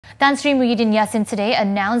Tan Sri Muhyiddin Yassin today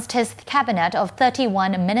announced his cabinet of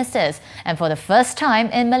 31 ministers, and for the first time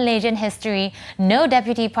in Malaysian history, no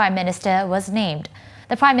deputy prime minister was named.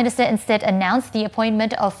 The Prime Minister instead announced the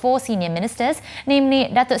appointment of 4 senior ministers,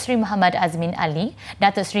 namely Datuk Sri Muhammad Azmin Ali,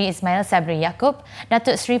 Datuk Sri Ismail Sabri Yaakob,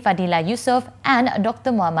 Datuk Sri Fadila Yusof and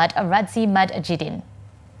Dr. Muhammad Radzi Majidin.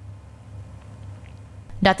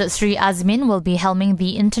 Datuk Sri Azmin will be helming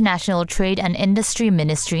the International Trade and Industry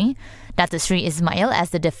Ministry, Datuk Sri Ismail as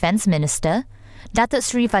the Defence Minister, Datuk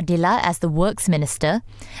Sri Fadila as the Works Minister,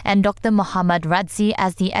 and Dr. Muhammad Radzi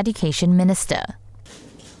as the Education Minister.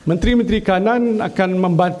 Menteri-menteri kanan akan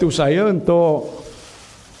membantu saya untuk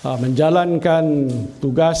menjalankan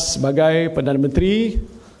tugas sebagai Perdana Menteri,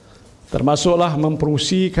 termasuklah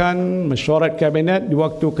mempromosikan mesyuarat kabinet di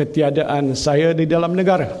waktu ketiadaan saya di dalam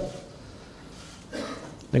negara.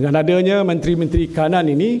 Dengan adanya menteri-menteri kanan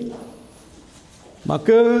ini,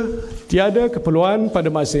 maka tiada keperluan pada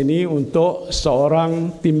masa ini untuk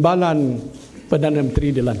seorang timbalan Perdana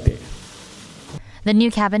Menteri dilantik. The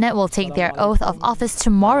new cabinet will take their oath of office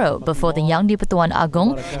tomorrow before the Yang di-Pertuan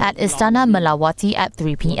Agong at Istana Melawati at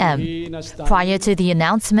 3 p.m. Prior to the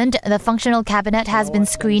announcement, the functional cabinet has been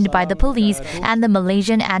screened by the police and the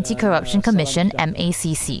Malaysian Anti-Corruption Commission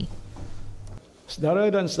 (MACC).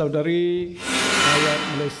 Saudara dan saudari rakyat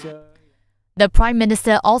Malaysia. The Prime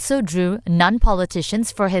Minister also drew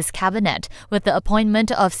non-politicians for his cabinet with the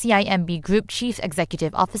appointment of CIMB Group Chief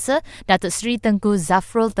Executive Officer Datuk Sri Tengku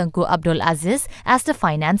Zafrul Tengku Abdul Aziz as the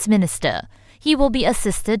Finance Minister. He will be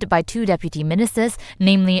assisted by 2 deputy ministers,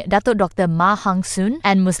 namely Datuk Dr. Ma Hang Soon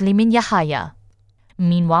and Muslimin Yahaya.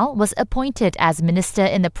 Meanwhile, was appointed as Minister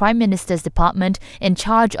in the Prime Minister's Department in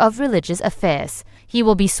charge of religious affairs. He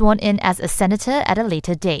will be sworn in as a senator at a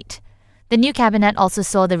later date. The new cabinet also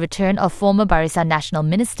saw the return of former Barisan Nasional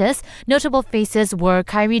ministers. Notable faces were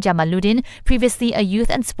Khairi Jamaluddin, previously a Youth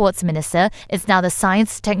and Sports Minister, is now the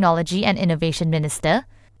Science, Technology and Innovation Minister.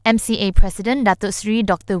 MCA President Datuk Sri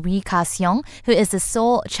Dr. Wee Ka Siong, who is the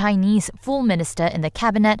sole Chinese full minister in the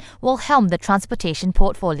cabinet, will helm the transportation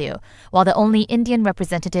portfolio, while the only Indian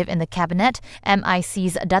representative in the cabinet,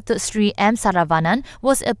 MIC's Datuk Sri M. Saravanan,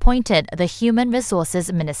 was appointed the Human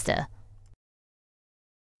Resources Minister.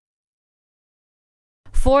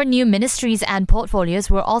 4 new ministries and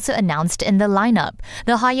portfolios were also announced in the lineup.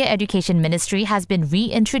 The Higher Education Ministry has been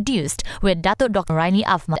reintroduced with Datuk Dr. Raini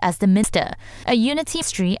Ahmad as the minister. A Unity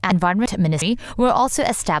Ministry and Environment Ministry were also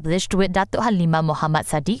established with Datuk Halimah Muhammad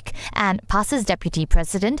Sadiq and PAS's Deputy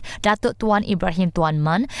President Datuk Tuan Ibrahim Tuan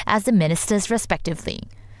Man as the ministers respectively.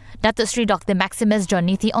 Datuk Sri Dr. Maximus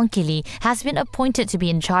Jonithi Ongkili has been appointed to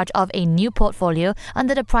be in charge of a new portfolio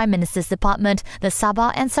under the Prime Minister's Department, the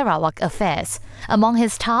Sabah and Sarawak Affairs. Among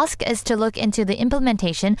his tasks is to look into the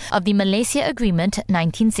implementation of the Malaysia Agreement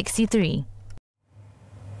 1963.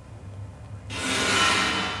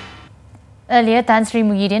 Earlier, Tan Sri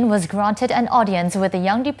Muhyiddin was granted an audience with the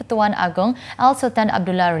Yang di-Pertuan Agong Al Sultan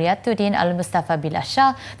Abdullah Riyatuddin Al Mustafa Billah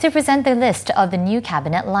Shah to present the list of the new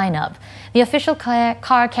cabinet lineup. The official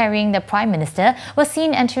car carrying the Prime Minister was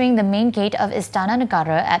seen entering the main gate of Istana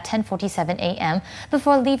Negara at 10:47 a.m.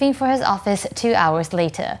 before leaving for his office 2 hours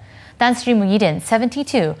later. Tan Sri Muhyiddin,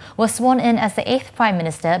 72, was sworn in as the 8th Prime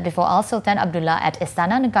Minister before Al Sultan Abdullah at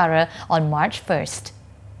Istana Negara on March 1st.